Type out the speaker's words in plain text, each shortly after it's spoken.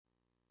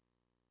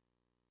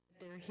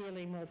their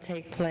healing will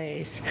take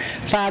place.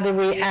 Father,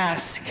 we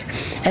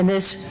ask in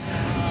this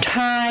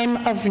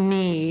time of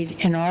need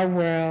in our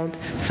world,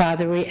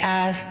 Father, we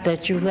ask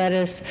that you let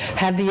us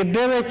have the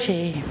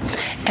ability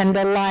and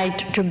the light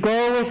to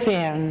go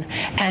within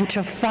and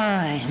to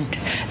find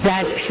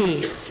that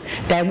peace,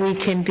 that we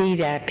can be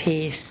that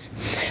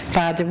peace.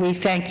 Father, we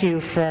thank you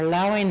for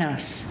allowing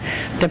us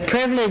the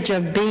privilege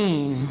of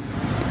being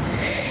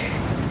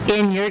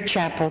in your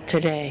chapel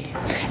today.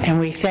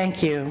 And we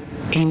thank you.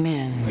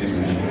 Amen.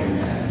 Amen.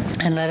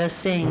 And let us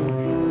sing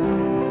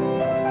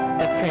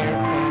the prayer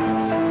of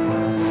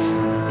prayers.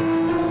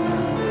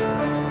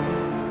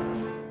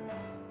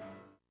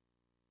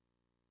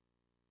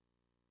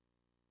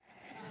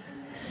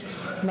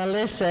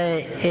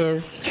 Melissa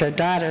her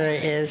daughter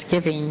is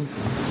giving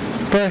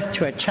birth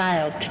to a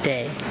child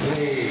today.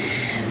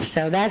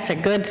 So that's a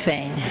good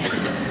thing.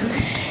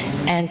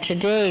 And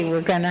today we're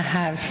going to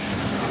have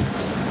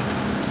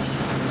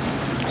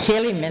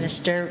healing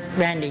minister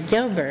Randy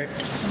Gilbert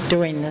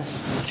doing the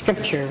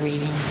scripture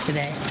reading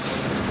today.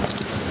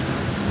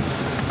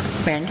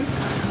 Randy?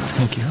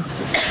 Thank you.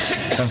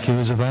 Thank you,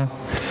 Isabelle.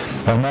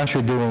 I'm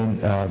actually doing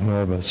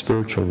more of a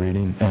spiritual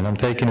reading, and I'm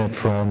taking it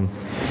from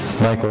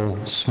Michael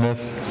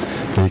Smith,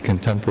 the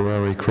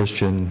contemporary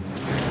Christian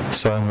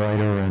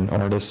songwriter and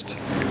artist,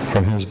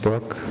 from his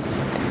book,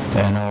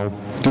 and I'll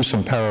do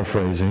some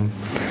paraphrasing.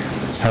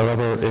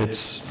 However,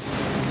 it's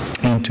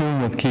in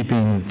tune with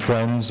keeping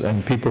friends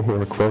and people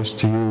who are close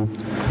to you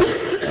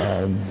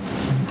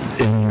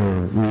in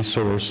your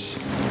resource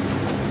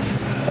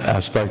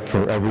aspect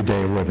for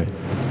everyday living.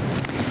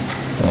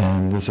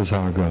 And this is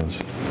how it goes.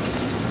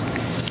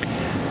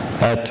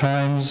 At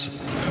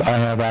times, I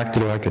have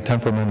acted like a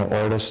temperamental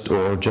artist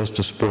or just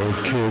a spoiled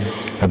kid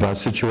about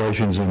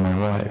situations in my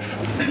life.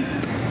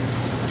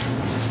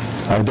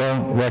 I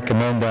don't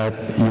recommend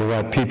that you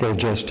let people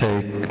just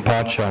take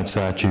pot shots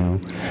at you,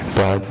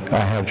 but I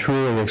have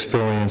truly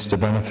experienced the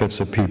benefits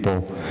of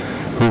people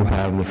who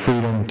have the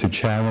freedom to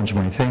challenge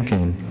my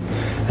thinking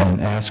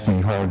and ask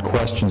me hard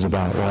questions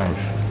about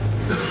life.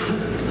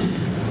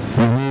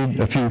 You need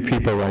a few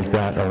people like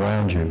that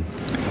around you.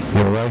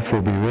 Your life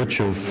will be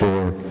richer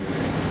for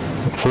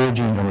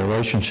forging a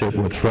relationship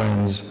with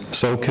friends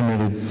so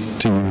committed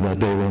to you that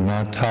they will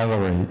not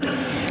tolerate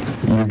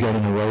you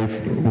getting away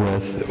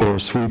with or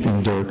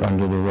sweeping dirt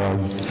under the rug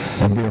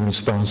and being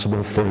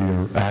responsible for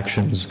your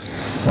actions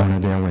on a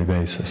daily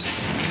basis.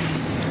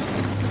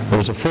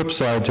 There's a flip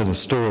side to the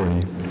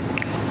story,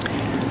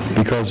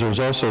 because there's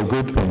also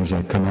good things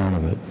that come out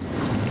of it.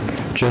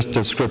 Just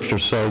as Scripture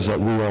says that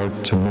we are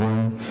to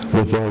mourn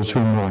with those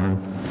who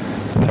mourn,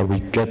 that we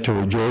get to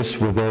rejoice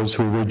with those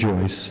who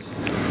rejoice,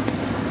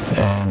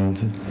 and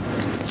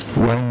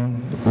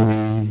when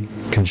we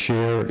can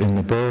share in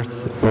the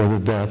birth or the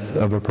death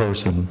of a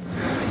person,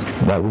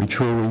 that we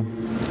truly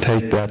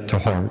take that to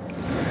heart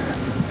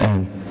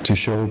and to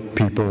show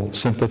people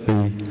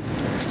sympathy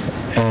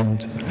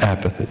and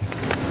apathy.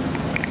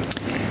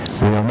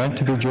 We are meant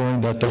to be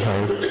joined at the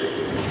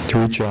heart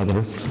to each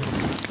other.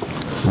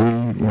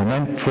 We are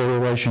meant for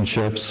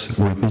relationships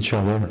with each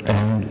other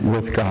and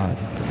with God.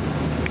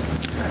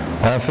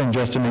 Often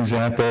just an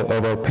example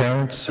of our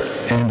parents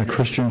and a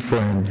Christian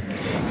friend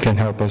can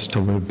help us to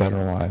live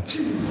better lives.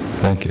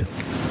 Thank you.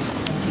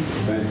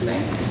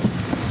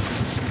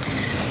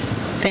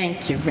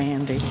 Thank you,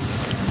 Randy.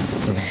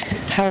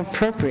 How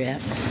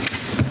appropriate.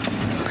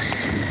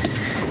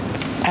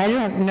 I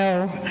don't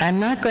know, I'm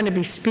not going to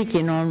be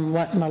speaking on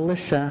what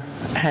Melissa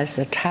has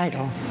the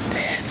title.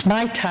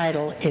 My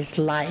title is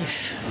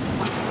Life.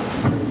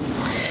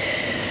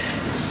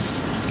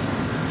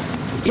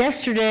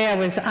 Yesterday I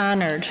was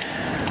honored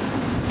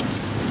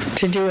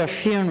to do a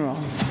funeral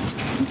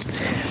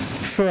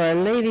for a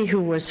lady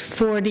who was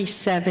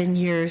 47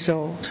 years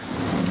old.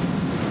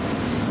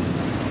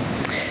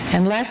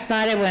 And last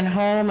night I went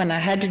home and I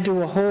had to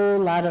do a whole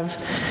lot of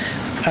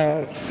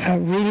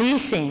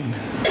releasing,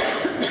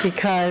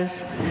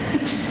 because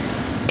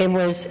it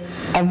was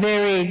a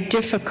very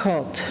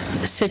difficult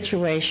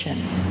situation.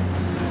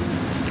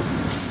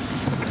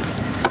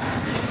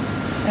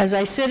 As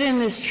I sit in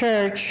this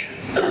church,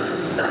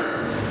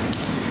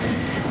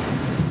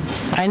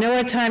 I know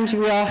at times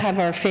we all have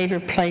our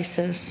favorite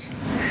places,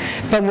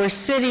 but we're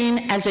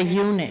sitting as a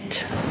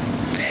unit.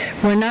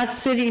 We're not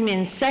sitting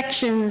in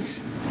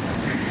sections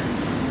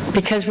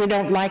because we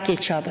don't like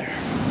each other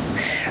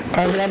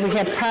or that we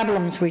have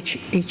problems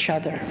with each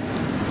other.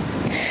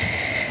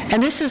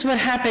 And this is what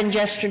happened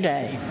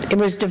yesterday. It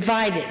was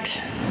divided.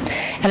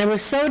 And it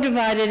was so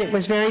divided, it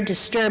was very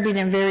disturbing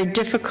and very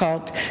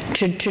difficult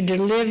to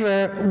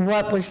deliver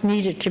what was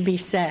needed to be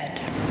said.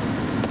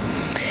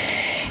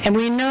 And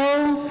we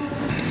know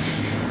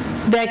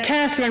that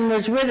Catherine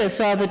was with us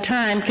all the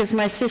time because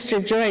my sister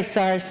Joyce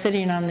saw her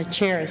sitting on the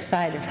chair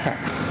aside of her.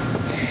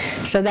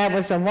 So that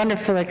was a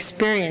wonderful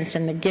experience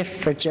and a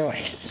gift for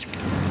Joyce.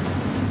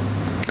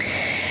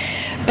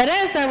 But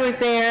as I was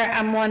there,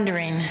 I'm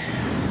wondering,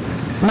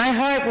 my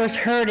heart was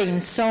hurting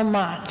so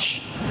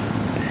much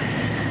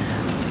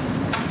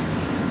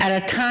at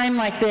a time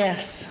like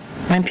this.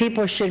 when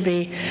people should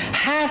be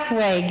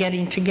halfway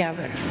getting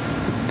together,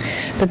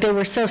 that they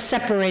were so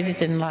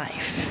separated in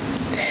life.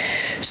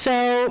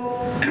 So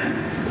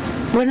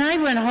when I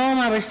went home,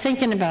 I was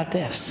thinking about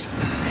this.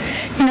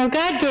 You know,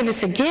 God gave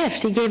us a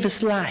gift. He gave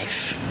us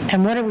life.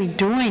 And what are we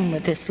doing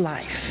with this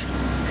life?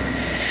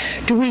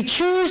 Do we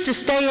choose to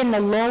stay in the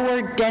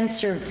lower,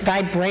 denser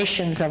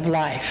vibrations of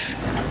life?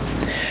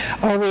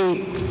 Or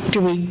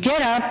do we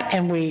get up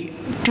and we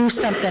do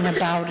something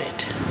about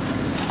it?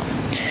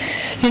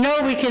 You know,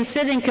 we can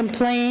sit and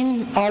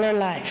complain all our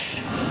life.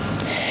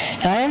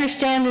 And I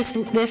understand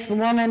this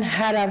woman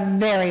had a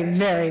very,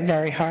 very,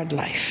 very hard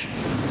life.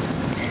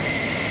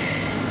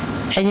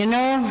 And you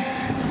know,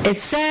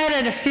 it's sad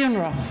at a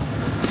funeral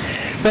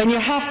when you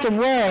have to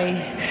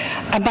worry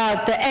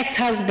about the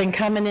ex-husband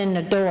coming in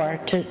the door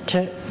to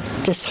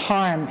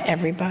disharm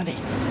everybody.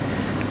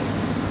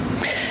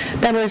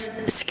 That was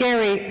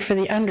scary for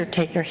the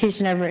undertaker.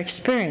 He's never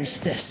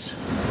experienced this,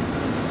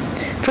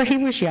 for he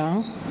was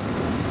young.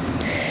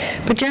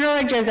 But you know,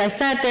 as I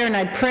sat there and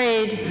I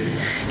prayed,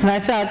 and I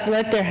thought,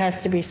 there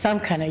has to be some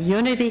kind of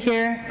unity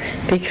here,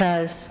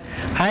 because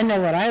I know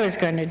what I was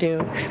going to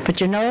do. But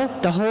you know,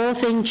 the whole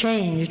thing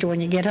changed when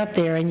you get up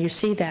there and you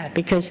see that,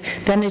 because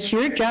then it's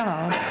your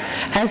job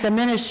as a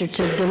minister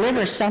to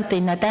deliver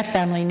something that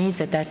family needs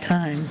at that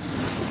time.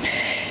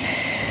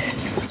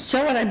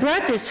 So when I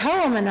brought this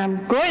home, and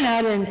I'm going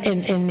out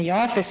in the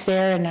office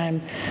there,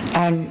 and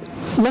I'm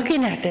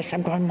looking at this,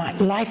 I'm going, my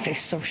life is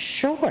so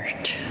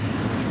short.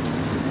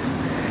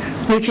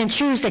 We can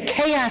choose the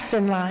chaos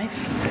in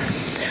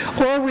life,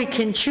 or we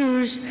can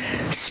choose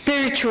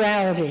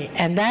spirituality,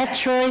 and that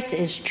choice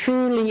is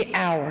truly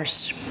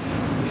ours.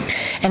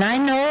 And I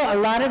know a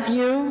lot of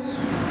you,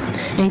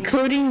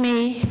 including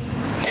me,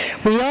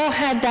 we all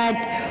had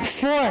that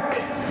fork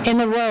in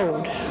the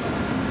road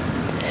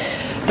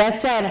that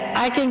said,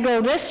 I can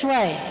go this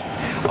way,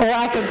 or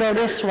I could go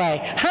this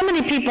way. How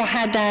many people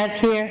had that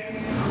here?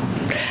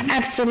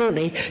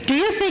 Absolutely. Do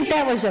you think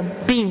that was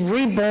being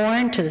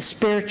reborn to the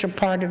spiritual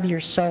part of your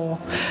soul?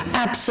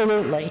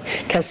 Absolutely.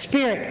 Because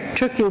Spirit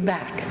took you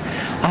back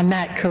on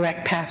that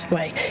correct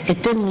pathway.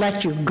 It didn't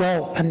let you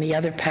go on the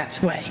other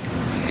pathway.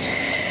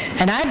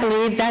 And I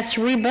believe that's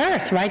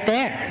rebirth right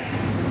there.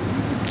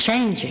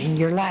 Changing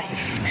your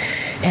life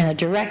in a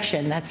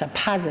direction that's a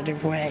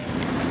positive way.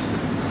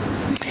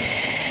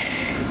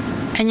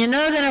 And you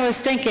know that I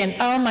was thinking,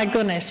 oh my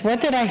goodness,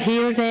 what did I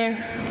hear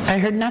there? I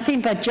heard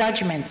nothing but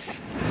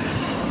judgments.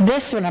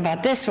 This one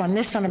about this one,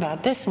 this one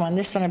about this one,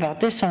 this one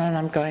about this one, and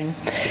I'm going,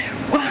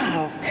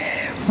 wow,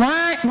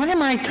 what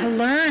am I to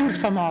learn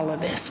from all of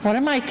this? What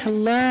am I to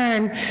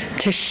learn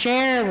to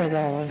share with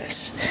all of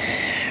this?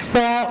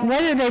 Well,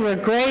 whether they were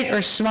great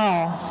or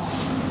small,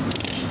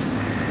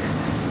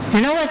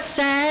 you know what's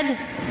sad?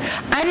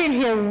 I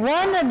didn't hear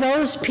one of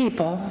those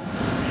people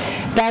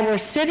that were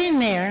sitting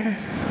there,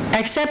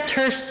 except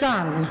her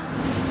son,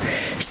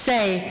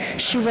 say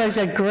she was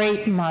a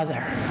great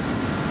mother.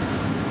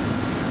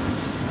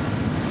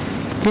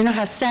 You know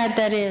how sad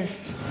that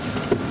is?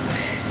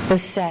 It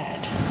was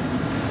sad.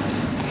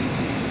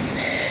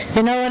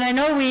 You know, and I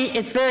know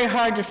it's very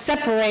hard to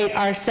separate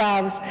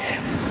ourselves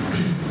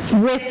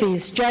with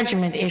these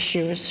judgment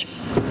issues.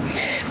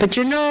 But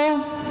you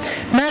know,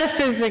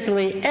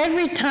 metaphysically,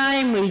 every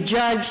time we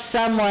judge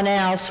someone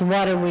else,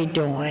 what are we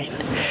doing?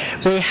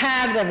 We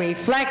have the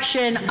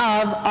reflection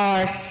of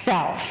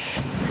ourself.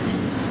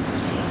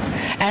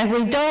 And if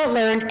we don't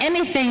learn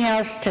anything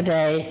else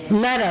today,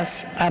 let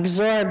us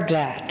absorb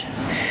that.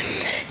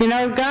 You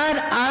know, God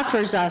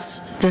offers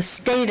us the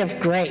state of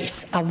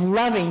grace, of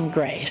loving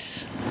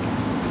grace.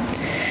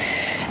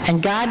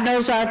 And God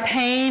knows our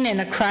pain in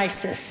a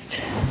crisis.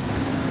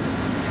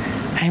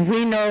 And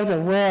we know the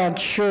world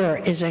sure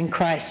is in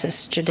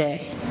crisis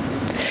today.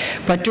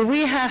 But do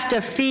we have to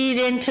feed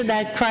into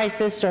that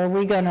crisis, or are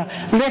we going to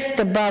lift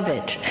above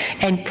it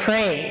and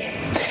pray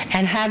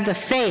and have the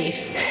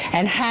faith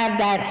and have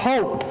that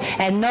hope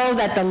and know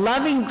that the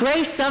loving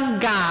grace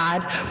of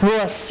God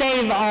will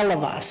save all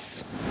of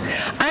us?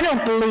 I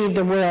don't believe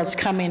the world's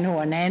coming to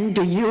an end.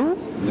 Do you?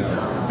 No.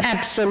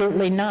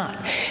 Absolutely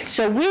not.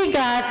 So we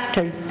got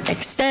to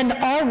extend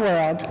our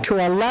world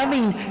to a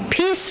loving,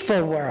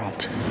 peaceful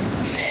world.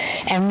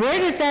 And where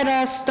does that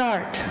all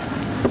start?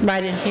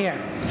 Right in here.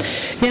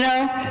 You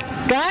know,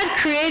 God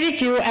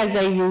created you as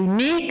a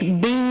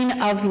unique being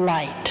of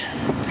light.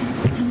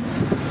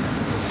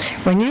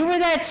 When you were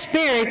that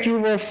spirit, you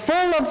were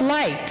full of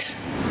light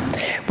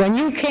when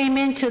you came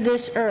into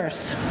this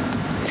earth.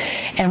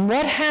 And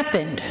what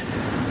happened?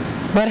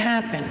 What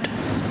happened?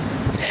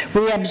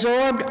 We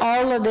absorbed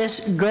all of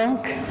this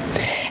gunk,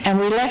 and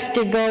we left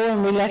it go,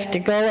 and we left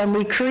it go, and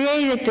we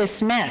created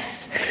this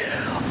mess.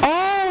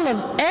 All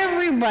of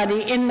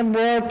everybody in the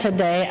world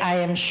today, I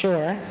am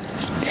sure,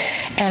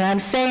 and I'm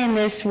saying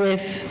this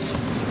with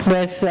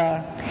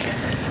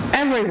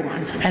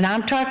everyone, and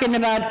I'm talking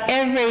about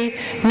every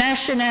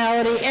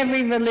nationality,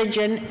 every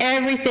religion,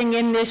 everything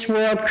in this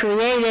world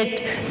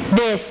created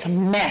this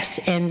mess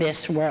in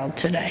this world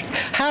today.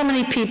 How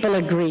many people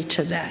agree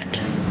to that?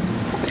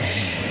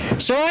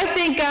 So I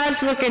think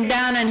God's looking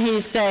down and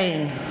he's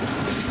saying,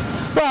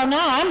 well, no,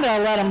 I'm going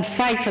to let them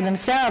fight for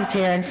themselves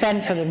here and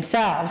fend for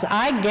themselves.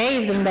 I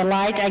gave them the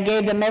light. I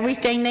gave them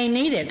everything they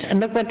needed, and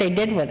look what they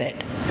did with it.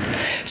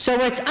 So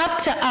it's up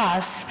to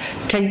us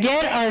to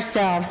get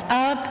ourselves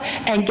up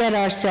and get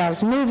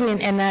ourselves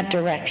moving in that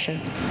direction.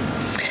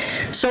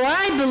 So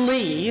I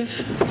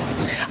believe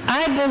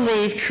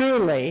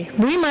truly,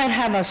 we might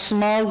have a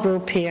small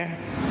group here.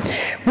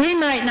 We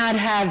might not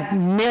have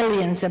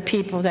millions of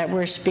people that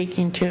we're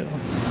speaking to.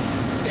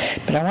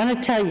 But I want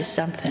to tell you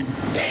something.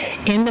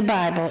 In the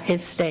Bible,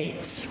 it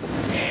states,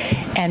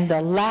 and the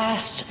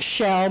last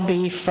shall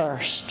be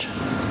first.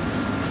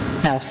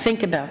 Now,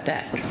 think about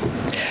that.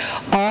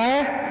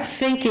 Our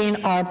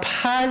thinking, our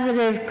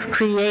positive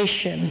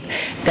creation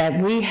that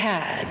we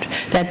had,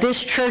 that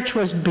this church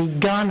was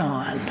begun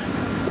on,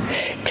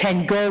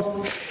 can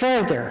go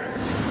further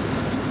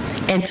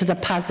into the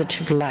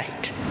positive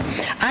light.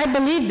 I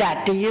believe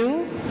that. Do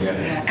you?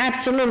 Yes.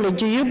 Absolutely.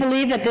 Do you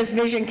believe that this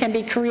vision can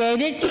be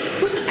created?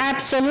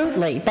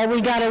 Absolutely. But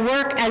we got to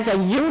work as a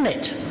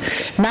unit,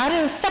 not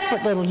as a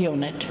separate little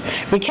unit.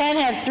 We can't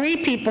have 3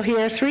 people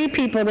here, 3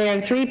 people there,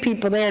 and 3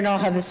 people there and all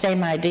have the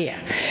same idea.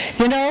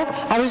 You know,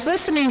 I was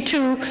listening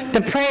to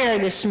the prayer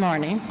this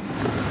morning,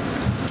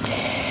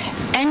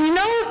 and you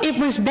know, it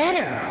was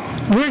better.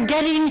 We're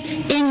getting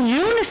in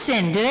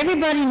unison. Did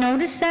everybody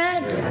notice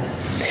that?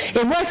 Yes.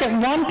 It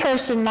wasn't one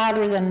person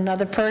louder than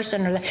another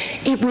person.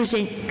 It was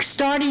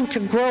starting to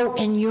grow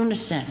in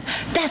unison.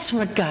 That's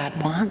what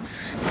God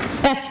wants.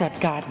 That's what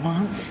God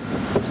wants.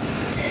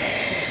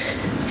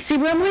 See,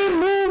 when we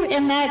move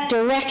in that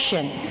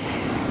direction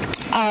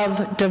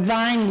of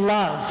divine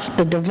love,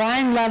 the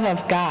divine love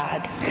of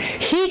God,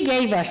 He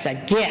gave us a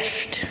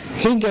gift.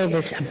 He gave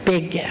us a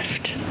big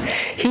gift.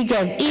 He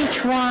gave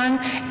each one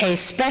a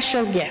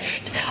special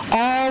gift.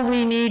 All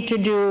we need to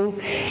do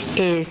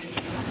is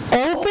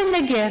open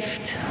the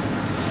gift,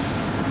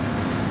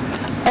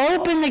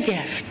 look in the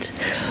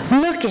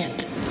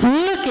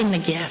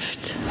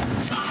gift,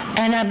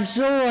 and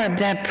absorb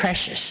that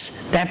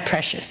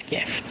precious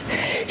gift.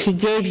 He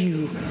gave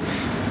you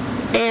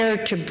air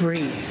to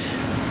breathe.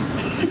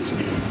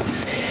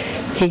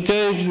 He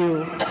gave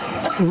you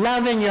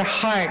love in your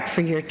heart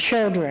for your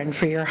children,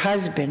 for your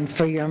husband,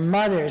 for your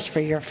mothers,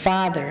 for your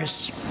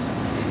fathers.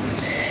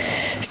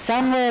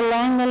 Somewhere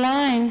along the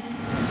line,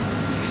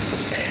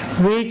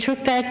 we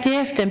took that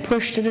gift and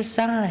pushed it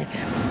aside.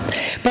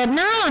 But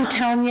now I'm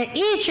telling you,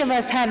 each of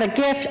us have a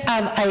gift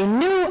of a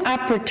new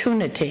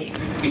opportunity.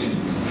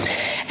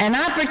 An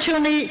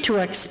opportunity to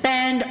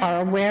expand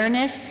our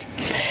awareness,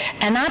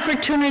 an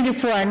opportunity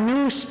for a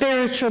new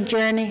spiritual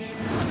journey.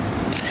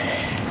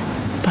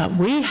 But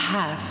we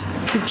have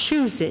to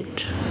choose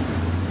it.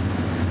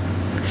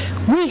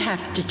 We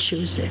have to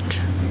choose it.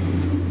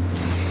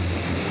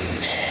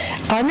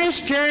 On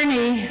this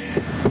journey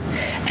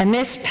and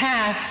this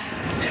path,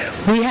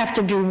 we have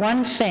to do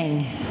one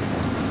thing.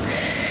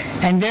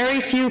 And very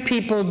few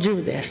people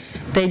do this.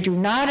 They do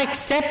not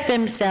accept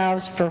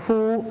themselves for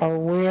who or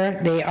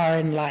where they are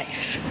in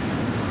life.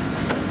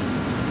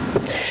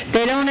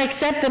 They don't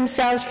accept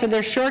themselves for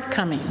their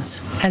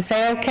shortcomings and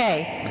say,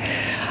 okay,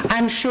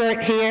 I'm short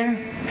here.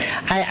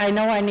 I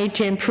know I need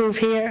to improve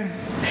here,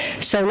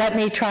 so let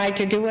me try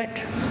to do it.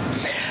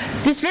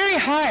 It's very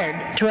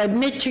hard to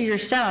admit to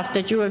yourself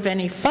that you have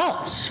any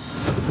faults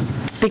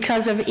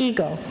because of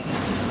ego.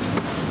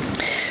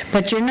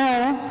 But you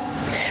know,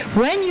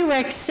 when you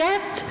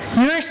accept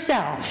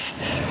yourself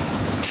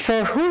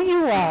for who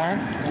you are,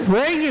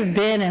 where you've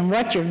been and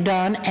what you've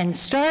done, and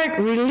start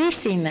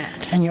releasing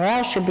that, and you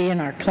all should be in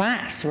our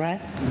class,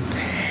 right?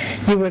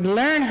 You would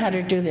learn how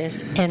to do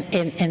this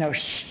in a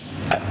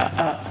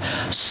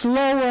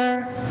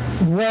slower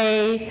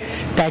way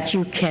that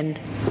you can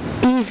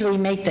easily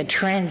make the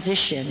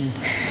transition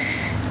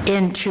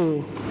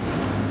into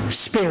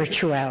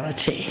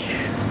spirituality.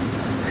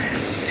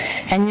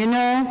 And you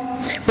know,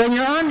 when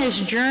you're on this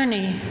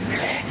journey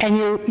and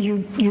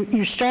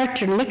you start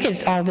to look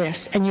at all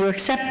this and you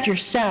accept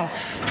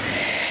yourself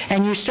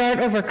and you start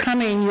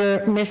overcoming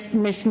your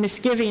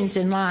misgivings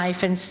in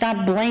life and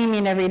stop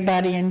blaming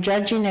everybody and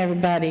judging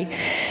everybody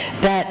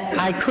that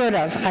I could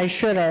have, I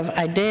should have,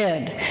 I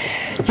did,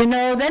 you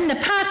know, then the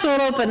path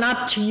will open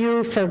up to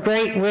you for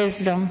great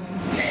wisdom.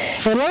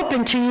 It'll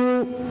open to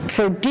you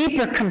for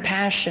deeper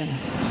compassion.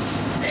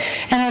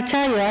 And I'll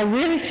tell you, I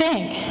really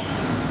think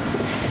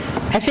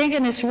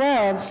in this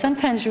world,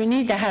 sometimes we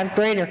need to have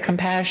greater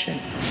compassion.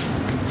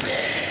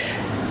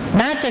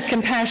 Not the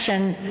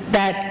compassion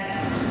that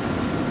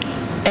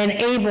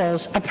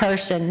enables a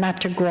person not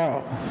to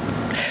grow,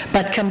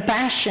 but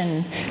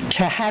compassion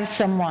to have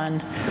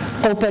someone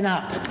open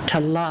up to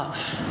love.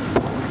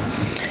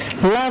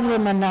 Love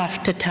them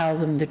enough to tell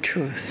them the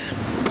truth.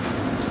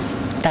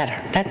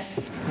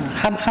 That's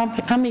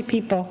how many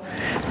people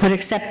would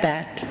accept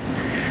that?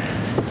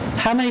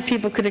 How many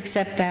people could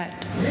accept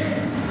that?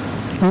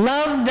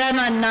 Love them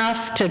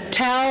enough to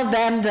tell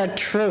them the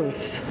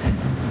truth.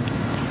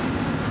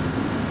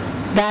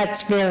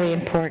 That's very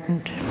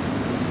important.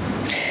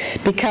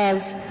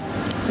 Because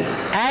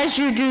As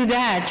you do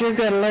that, you're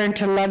going to learn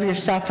to love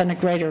yourself on a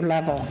greater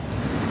level.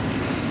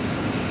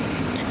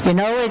 You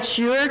know, it's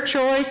your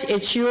choice,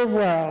 it's your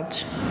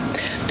world.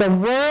 The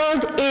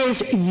world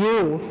is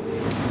you.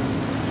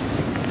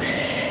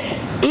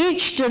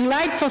 Each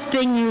delightful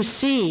thing you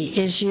see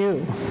is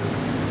you.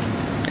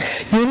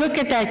 You look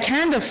at that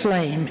candle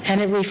flame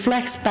and it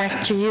reflects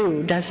back to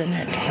you, doesn't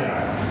it?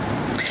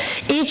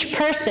 Each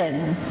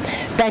person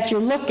that you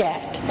look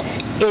at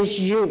is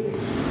you.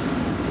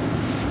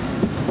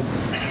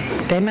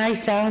 They might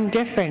sound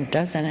different,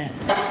 doesn't it?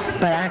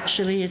 But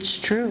actually it's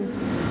true.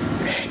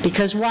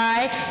 Because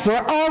why?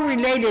 We're all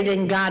related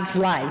in God's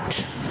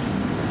light.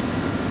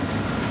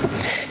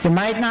 You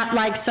might not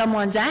like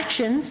someone's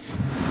actions.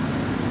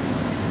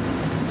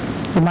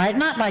 You might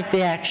not like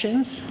the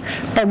actions,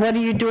 but what are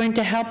you doing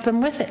to help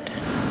them with it?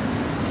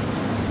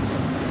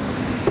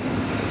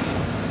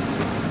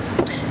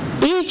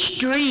 Each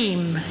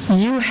dream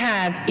you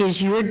have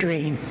is your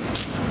dream.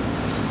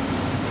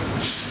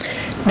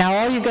 Now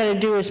all you got to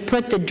do is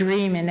put the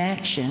dream in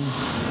action.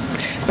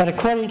 But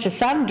according to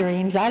some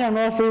dreams, I don't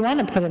know if we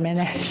want to put them in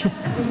action.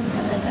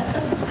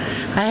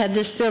 I had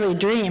this silly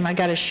dream. I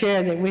got to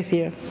share that with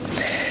you.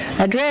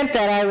 I dreamt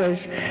that I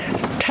was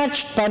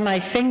touched by my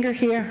finger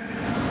here,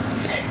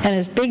 and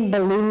this big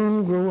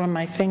balloon grew on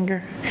my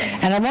finger.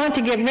 And I wanted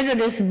to get rid of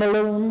this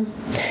balloon.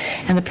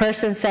 And the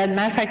person said,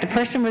 matter of fact, the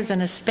person was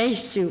in a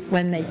spacesuit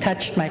when they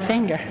touched my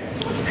finger.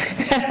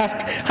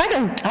 I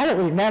don't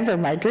remember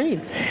my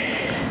dream.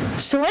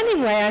 So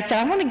anyway, I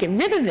said, I want to get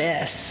rid of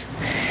this.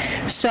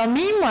 So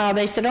meanwhile,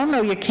 they said, oh,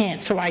 no, you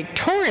can't. So I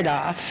tore it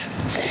off.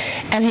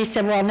 And he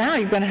said, well, now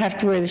you're going to have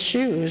to wear the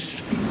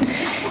shoes.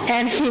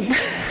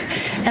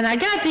 And I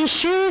got these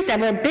shoes that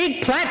were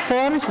big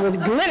platforms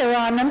with glitter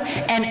on them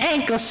and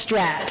ankle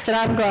straps. And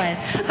I'm going,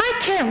 I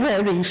can't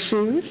wear these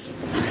shoes.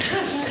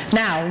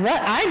 Now,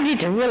 I need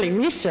to really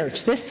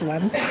research this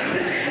one.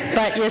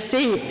 But you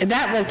see,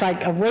 that was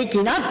like a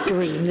waking up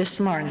dream this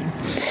morning.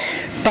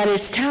 But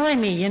it's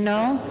telling me, you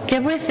know,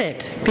 get with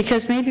it.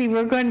 Because maybe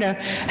we're going to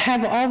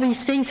have all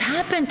these things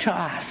happen to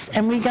us.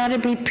 And we got to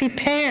be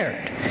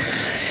prepared.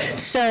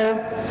 So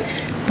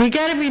we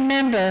got to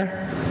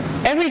remember,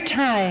 every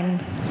time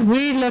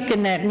we look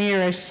in that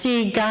mirror,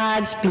 see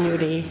God's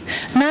beauty.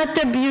 Not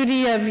the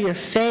beauty of your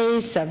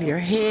face, of your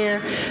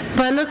hair,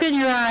 but look in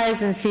your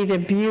eyes and see the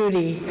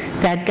beauty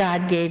that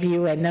God gave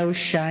you and those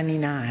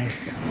shining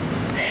eyes.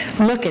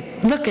 Look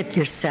at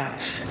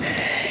yourself.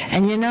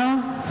 And you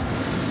know,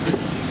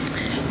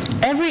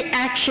 every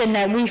action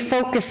that we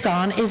focus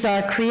on is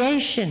our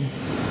creation.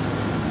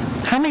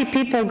 How many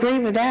people agree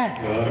with that?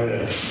 Oh,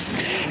 yeah.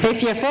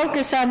 If you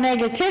focus on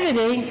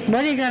negativity,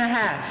 what are you going to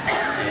have?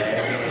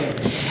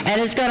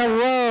 And it's going to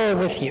roll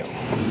with you.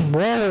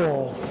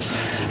 Roll.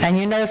 And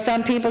you know,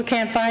 some people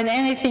can't find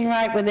anything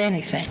right with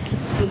anything.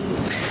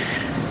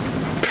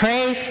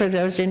 Pray for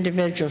those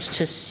individuals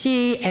to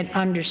see and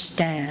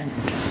understand,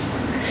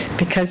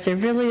 because they're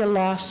really a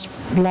lost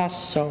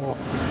soul.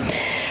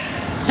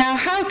 Now,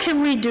 how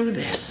can we do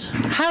this?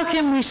 How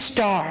can we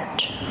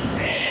start?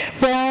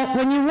 Well,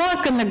 when you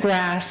walk on the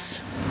grass,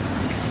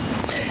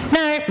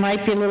 now it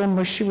might be a little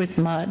mushy with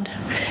mud,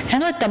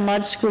 and let the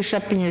mud squish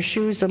up in your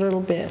shoes a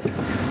little bit.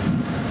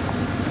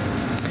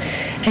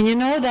 And you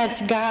know,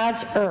 that's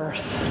God's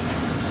earth.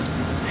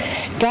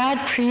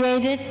 God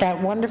created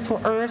that wonderful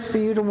earth for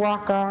you to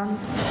walk on.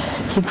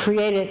 He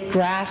created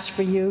grass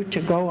for you to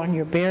go on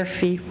your bare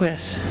feet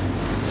with.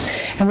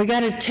 And we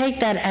got to take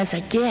that as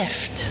a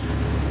gift.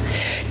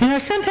 You know,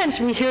 sometimes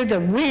we hear the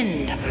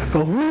wind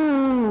go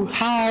whoo,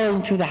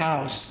 howling through the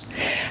house.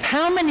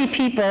 How many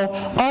people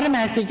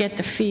automatically get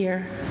the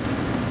fear?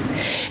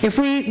 If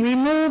we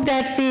remove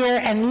that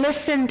fear and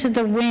listen to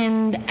the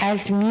wind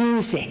as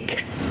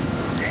music,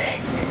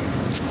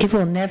 it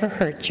will never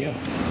hurt you.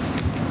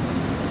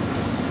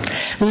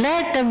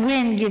 Let the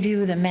wind give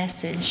you the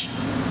message.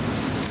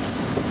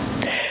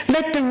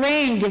 Let the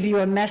rain give you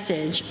a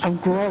message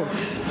of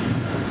growth.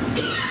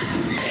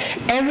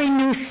 Every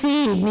new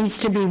seed needs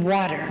to be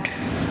watered.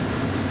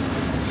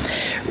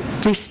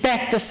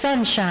 Respect the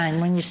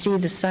sunshine when you see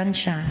the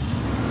sunshine.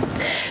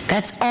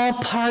 That's all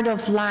part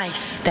of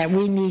life that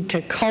we need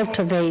to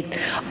cultivate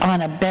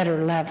on a better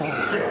level.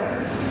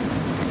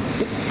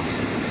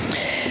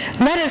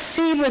 Let us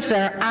see with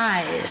our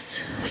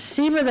eyes.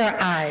 See with our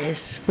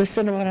eyes.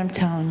 Listen to what I'm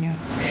telling you.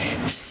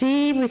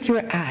 See with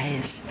your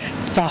eyes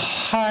the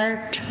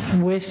heart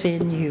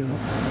within you.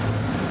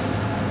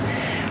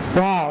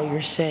 Wow,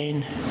 you're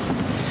saying,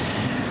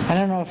 I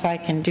don't know if I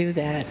can do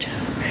that.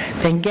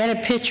 Then get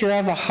a picture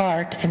of a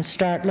heart and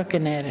start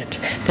looking at it,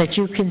 that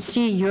you can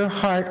see your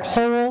heart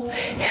whole,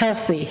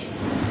 healthy.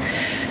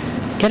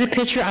 Get a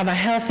picture of a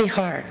healthy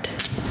heart.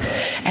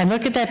 And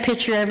look at that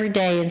picture every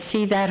day and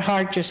see that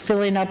heart just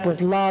filling up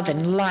with love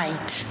and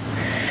light.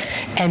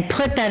 And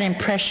put that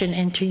impression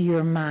into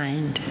your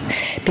mind.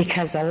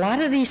 Because a lot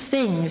of these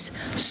things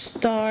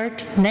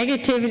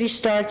negativity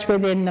starts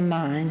within the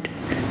mind.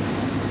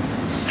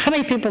 How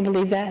many people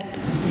believe that?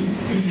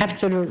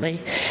 Absolutely.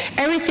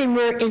 Everything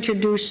we're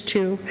introduced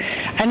to.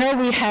 I know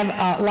we have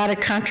a lot of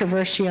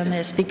controversy on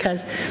this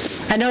because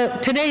I know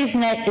today's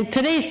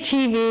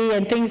TV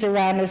and things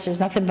around us, there's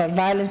nothing but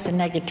violence and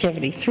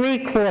negativity.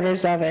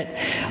 3/4 of it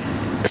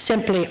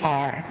simply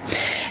are.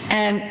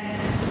 And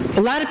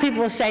a lot of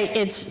people will say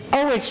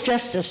it's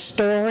just a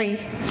story.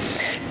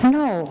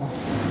 No.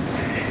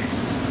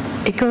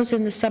 It goes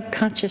in the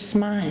subconscious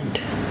mind.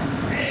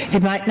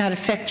 It might not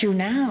affect you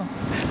now,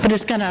 but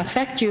it's going to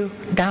affect you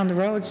down the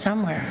road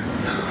somewhere.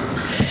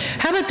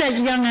 How about that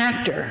young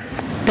actor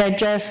that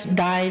just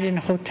died in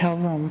a hotel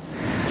room?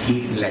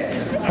 Heath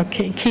Ledger.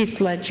 Okay,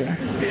 Keith Ledger.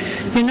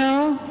 You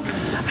know,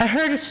 I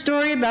heard a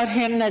story about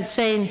him that's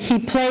saying he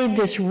played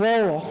this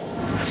role,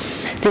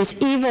 this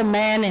evil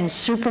man in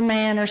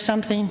Superman or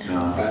something.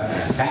 No,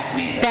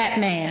 Batman.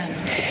 Batman.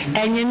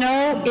 And you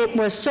know, it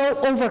was so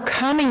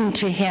overcoming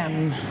to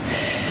him.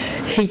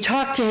 He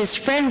talked to his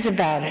friends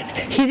about it.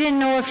 He didn't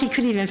know if he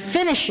could even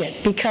finish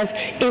it because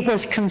it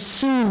was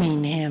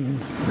consuming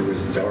him. It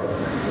was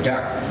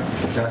dark.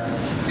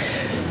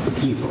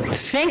 Evil.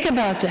 Think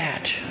about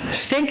that.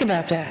 Think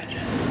about that.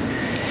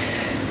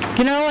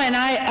 You know, and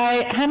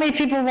how many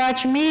people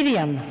watch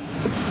Medium?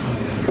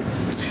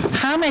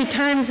 How many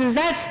times has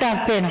that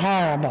stuff been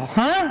horrible,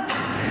 huh?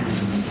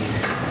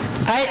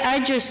 I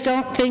just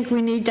don't think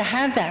we need to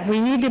have that. We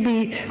need to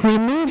be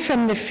removed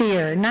from the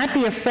fear, not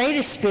be afraid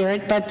of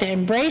spirit, but to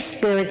embrace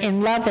spirit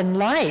in love and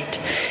light.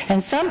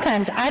 And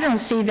sometimes I don't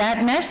see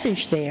that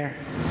message there.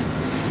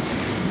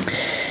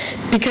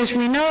 Because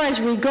we know as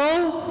we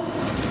go,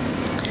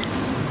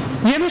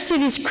 you ever see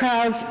these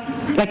crowds,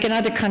 like in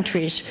other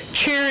countries,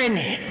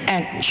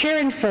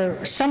 cheering for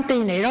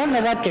something, they don't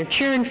know what they're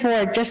cheering for,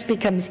 it just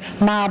becomes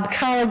mob.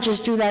 Colleges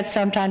do that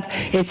sometimes.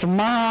 It's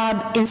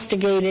mob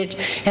instigated,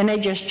 and they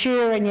just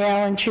cheer and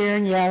yell and cheer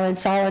and yell, and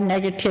it's all in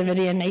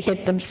negativity, and they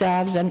hit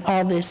themselves and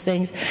all these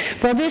things.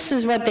 Well, this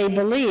is what they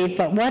believe,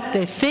 but what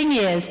the thing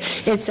is,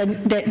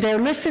 they're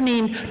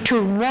listening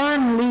to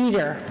one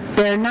leader.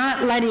 They're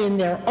not letting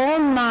their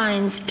own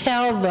minds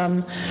tell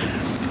them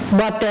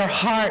what their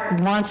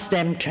heart wants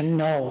them to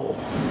know.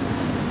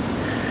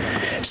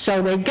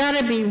 So they got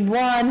to be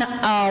one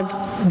of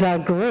the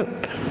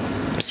group.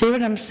 See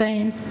what I'm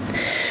saying?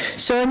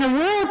 So in the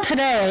world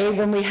today,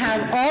 when we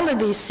have all of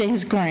these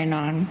things going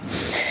on,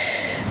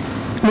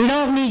 we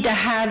don't need to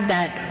have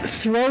that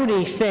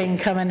throaty thing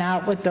coming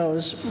out with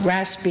those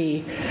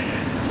raspy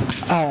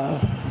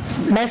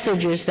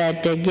messages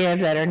that they give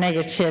that are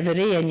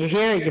negativity, and you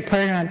hear it, you put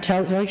it on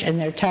television, and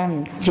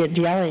they're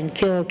yelling,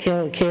 kill,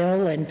 kill,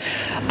 kill, and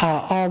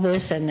all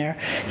this, and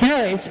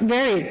it's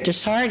very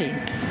disheartening.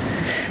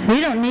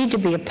 We don't need to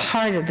be a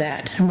part of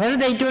that. And what are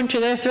they doing to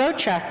their throat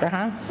chakra,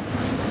 huh?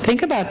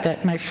 Think about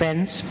that, my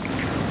friends.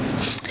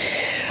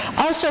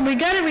 Also, we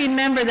got to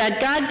remember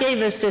that God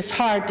gave us this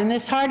heart, and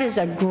this heart is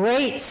a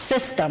great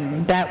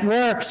system that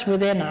works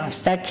within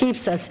us, that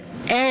keeps us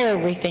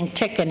everything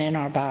ticking in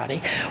our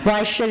body.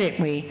 Why shouldn't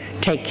we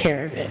take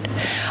care of it?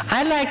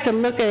 I like to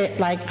look at it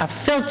like a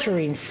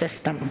filtering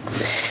system.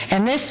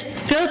 And this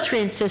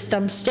filtering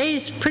system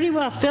stays pretty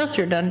well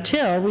filtered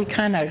until we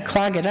kind of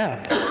clog it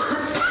up.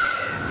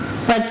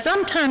 But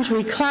sometimes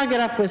we clog it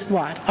up with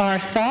what? Our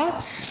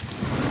thoughts.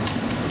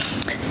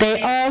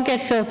 They all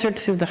get filtered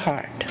through the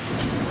heart.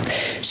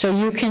 So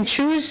you can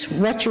choose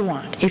what you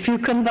want. If you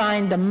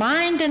combine the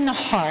mind and the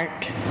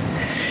heart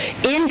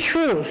in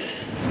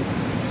truth,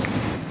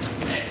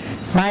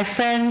 my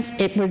friends,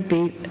 it would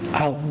be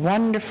a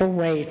wonderful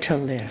way to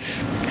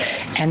live.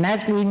 And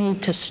that we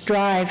need to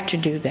strive to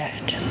do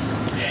that.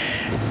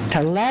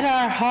 To let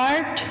our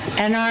heart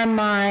and our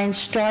mind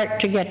start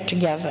to get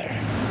together.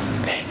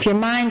 If your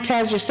mind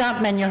tells you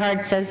something and your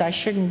heart says, I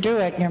shouldn't do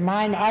it, and your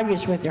mind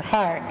argues with your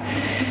heart,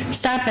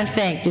 stop and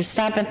think. You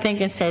stop and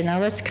think and say, now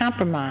let's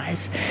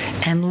compromise,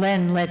 and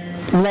then let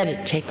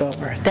it take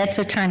over. That's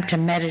a time to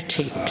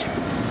meditate.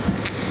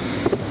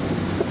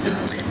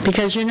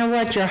 Because you know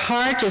what? Your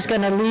heart is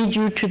going to lead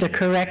you to the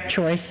correct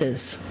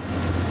choices.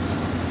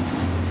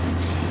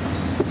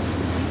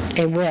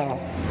 It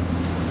will.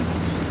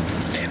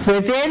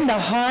 Within the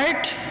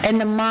heart and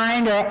the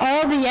mind are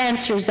all the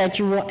answers that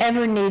you will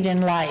ever need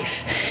in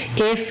life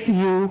if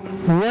you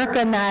work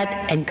on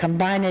that and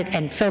combine it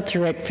and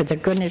filter it for the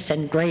goodness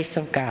and grace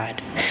of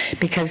God,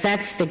 because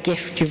that's the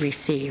gift you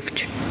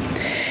received.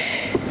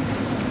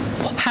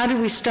 How do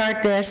we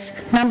start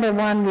this? Number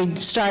one, we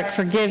start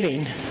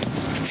forgiving.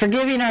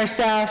 Forgiving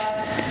ourselves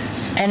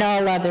and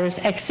all others,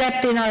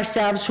 accepting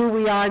ourselves, who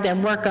we are,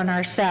 then work on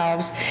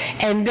ourselves,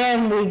 and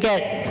then we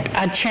get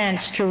a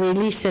chance to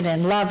release it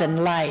in love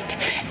and light,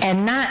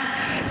 and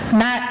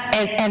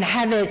and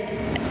have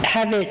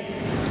it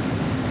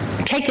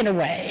taken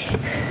away.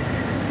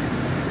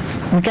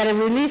 We've got to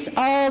release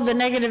all the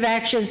negative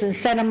actions and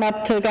set them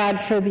up to God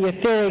for the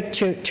etheric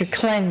to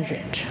cleanse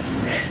it.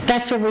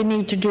 That's what we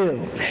need to do.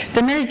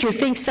 The minute you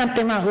think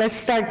something wrong, let's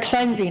start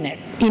cleansing it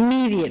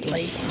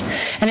immediately.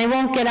 And it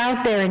won't get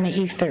out there in the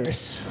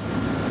ethers.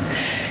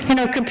 You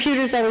know,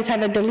 computers always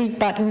have a delete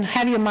button.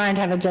 Have your mind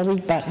have a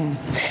delete button.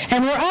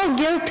 And we're all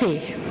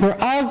guilty. We're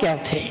all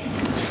guilty.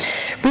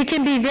 We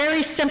can be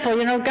very simple.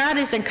 You know, God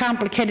isn't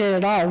complicated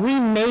at all. We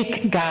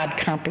make God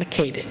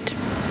complicated.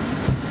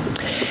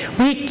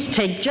 We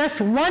take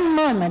just one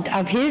moment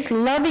of His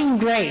loving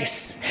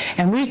grace,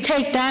 and we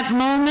take that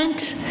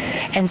moment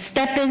and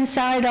step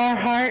inside our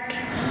heart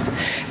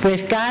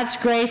with God's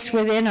grace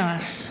within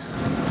us.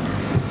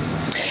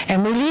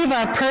 And we leave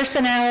our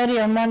personality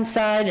on one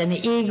side and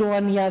the ego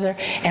on the other,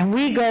 and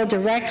we go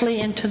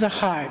directly into the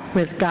heart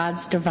with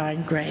God's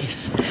divine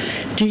grace.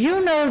 Do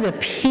you know the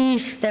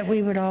peace that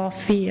we would all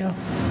feel?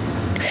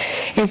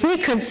 If we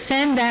could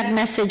send that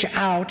message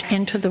out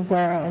into the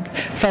world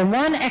for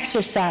one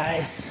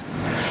exercise,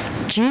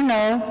 do you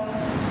know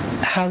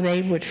how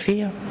they would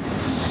feel?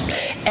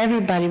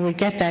 Everybody would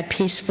get that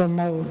peaceful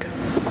mode.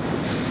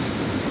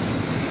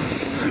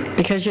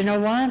 Because you know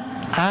what?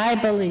 I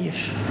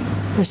believe,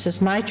 this is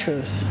my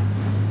truth,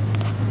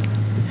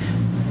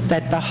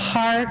 that the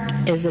heart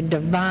is a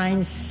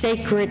divine,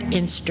 sacred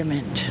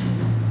instrument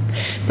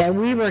that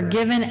we were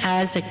given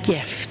as a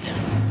gift.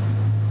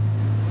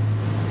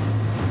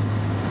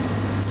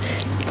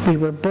 We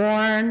were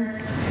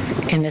born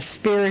in the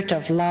spirit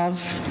of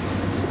love.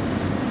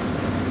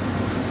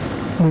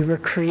 We were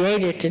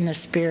created in the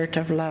spirit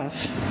of love.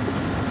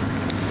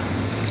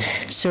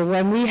 So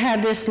when we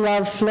have this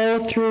love flow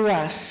through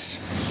us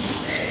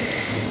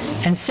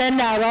and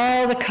send out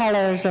all the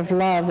colors of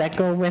love that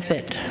go with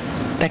it,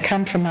 that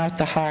come from out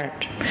the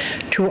heart,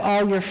 to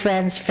all your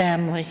friends,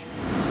 family,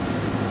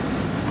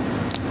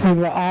 we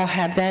will all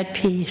have that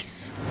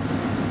peace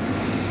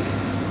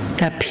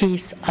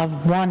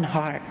of one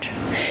heart,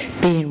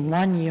 being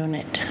one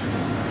unit.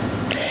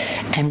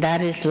 And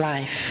that is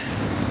life.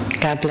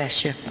 God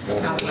bless you.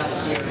 God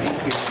bless you.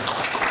 Thank you.